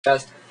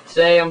Guys,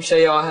 today I'm going to show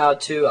y'all how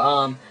to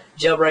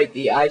jailbreak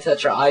the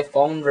Itouch or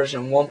iPhone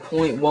version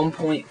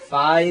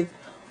 1.1.5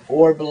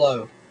 or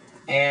below.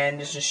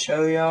 And just to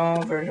show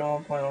y'all, version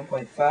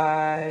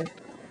 1.1.5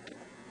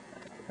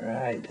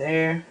 right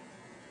there.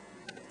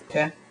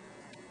 Okay.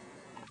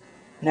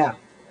 Now,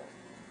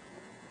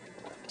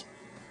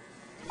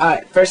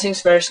 alright, first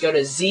things first, go to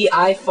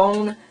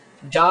ziphone.org.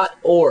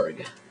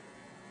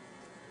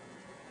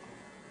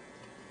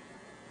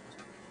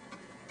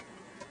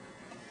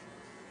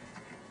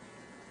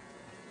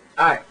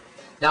 Alright,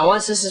 now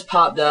once this is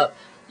popped up,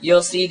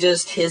 you'll see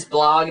just his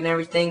blog and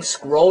everything.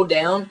 Scroll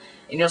down,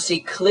 and you'll see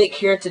click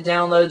here to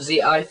download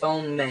the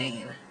iPhone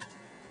main.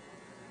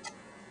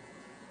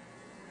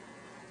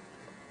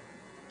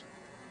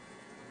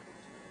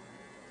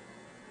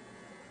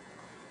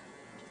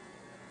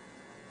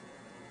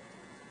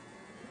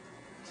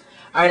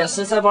 Alright, now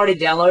since I've already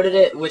downloaded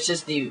it, which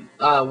is the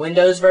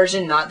Windows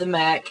version, not the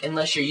Mac,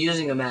 unless you're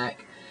using a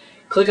Mac,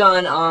 click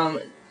on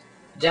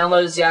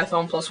download the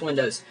iPhone plus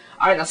Windows.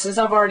 Alright, now since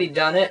I've already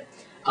done it,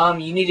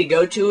 you need to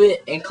go to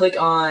it and click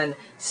on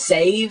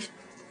Save,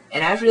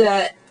 and after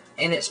that,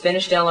 and it's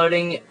finished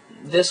downloading,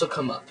 this will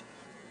come up.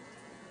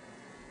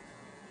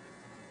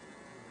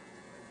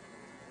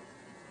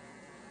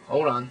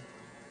 Hold on.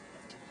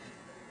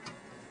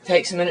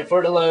 Takes a minute for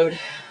it to load.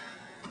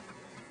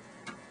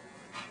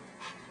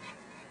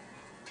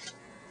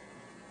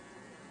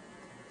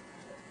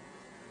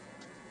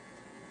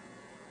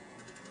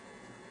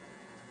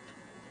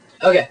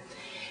 Okay,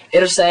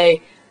 it'll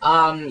say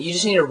you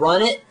just need to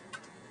run it,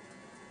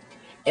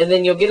 and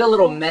then you'll get a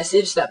little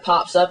message that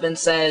pops up and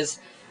says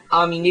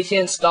you need to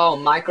install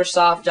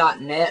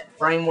Microsoft.NET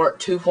Framework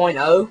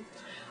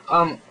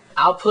 2.0.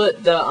 I'll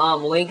put the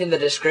link in the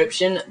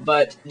description,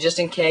 but just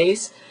in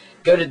case,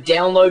 go to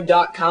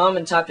download.com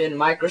and type in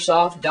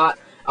Microsoft.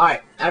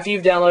 Alright, after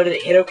you've downloaded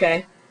it, hit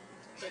OK,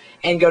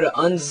 and go to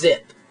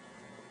unzip.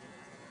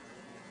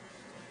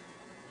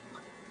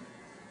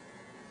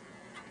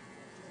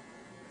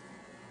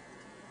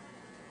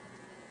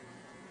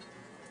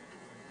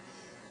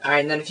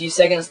 Alright, and then in a few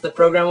seconds the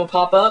program will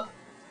pop up.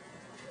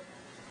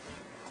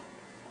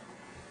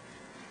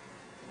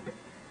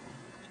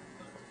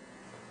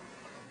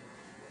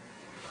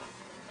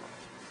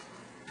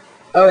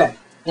 Okay,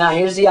 now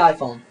here's the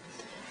iPhone.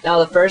 Now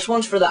the first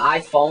one's for the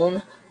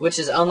iPhone, which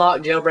is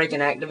unlock, jailbreak,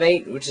 and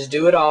activate, which is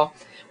do it all.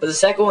 But the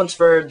second one's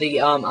for the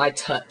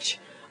Itouch.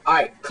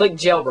 Alright, click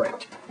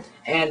jailbreak.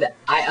 And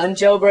I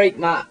unjailbroke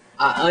my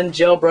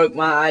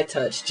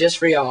Itouch just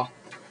for y'all.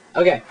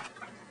 Okay,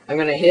 I'm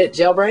gonna hit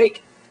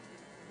jailbreak.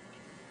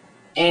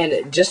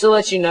 And just to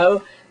let you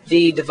know,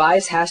 the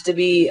device has to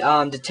be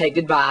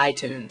detected by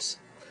iTunes.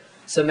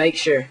 So make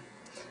sure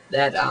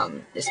that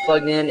it's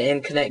plugged in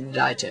and connected to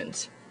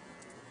iTunes.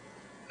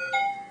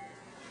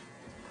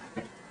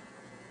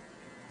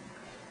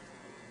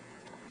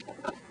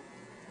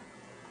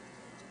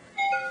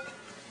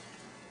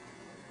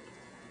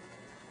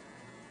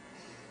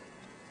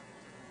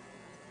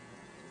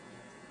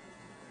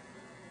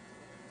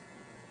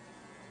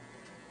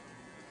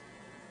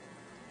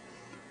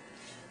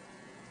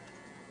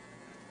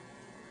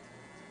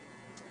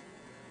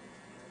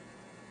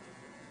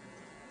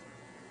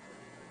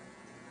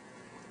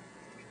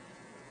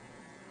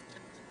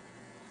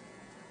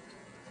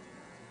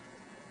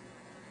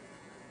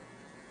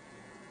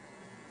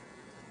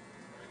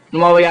 And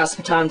while we got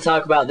some time to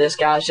talk about this,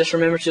 guys, just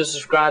remember to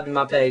subscribe to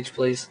my page,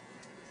 please.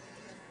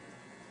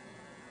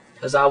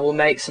 Because I will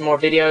make some more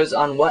videos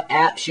on what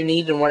apps you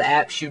need and what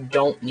apps you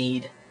don't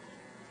need.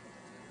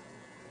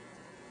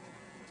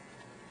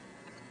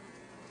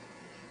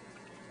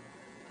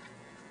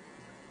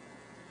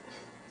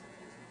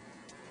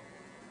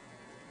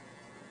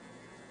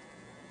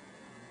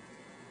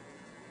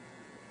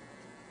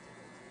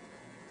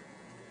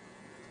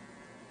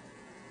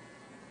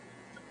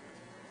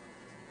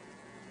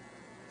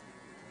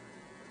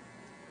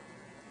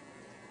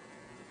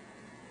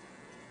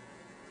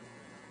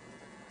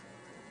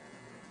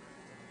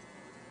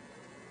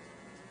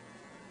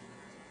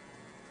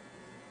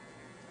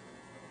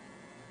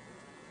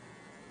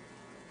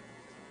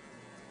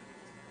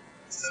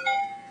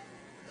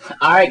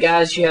 Alright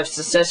guys, you have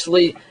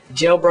successfully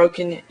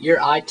jailbroken your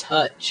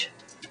Itouch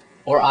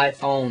or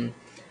iPhone.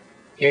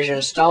 Here's your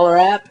installer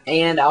app,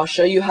 and I'll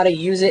show you how to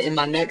use it in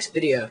my next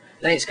video.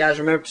 Thanks guys,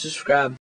 remember to subscribe.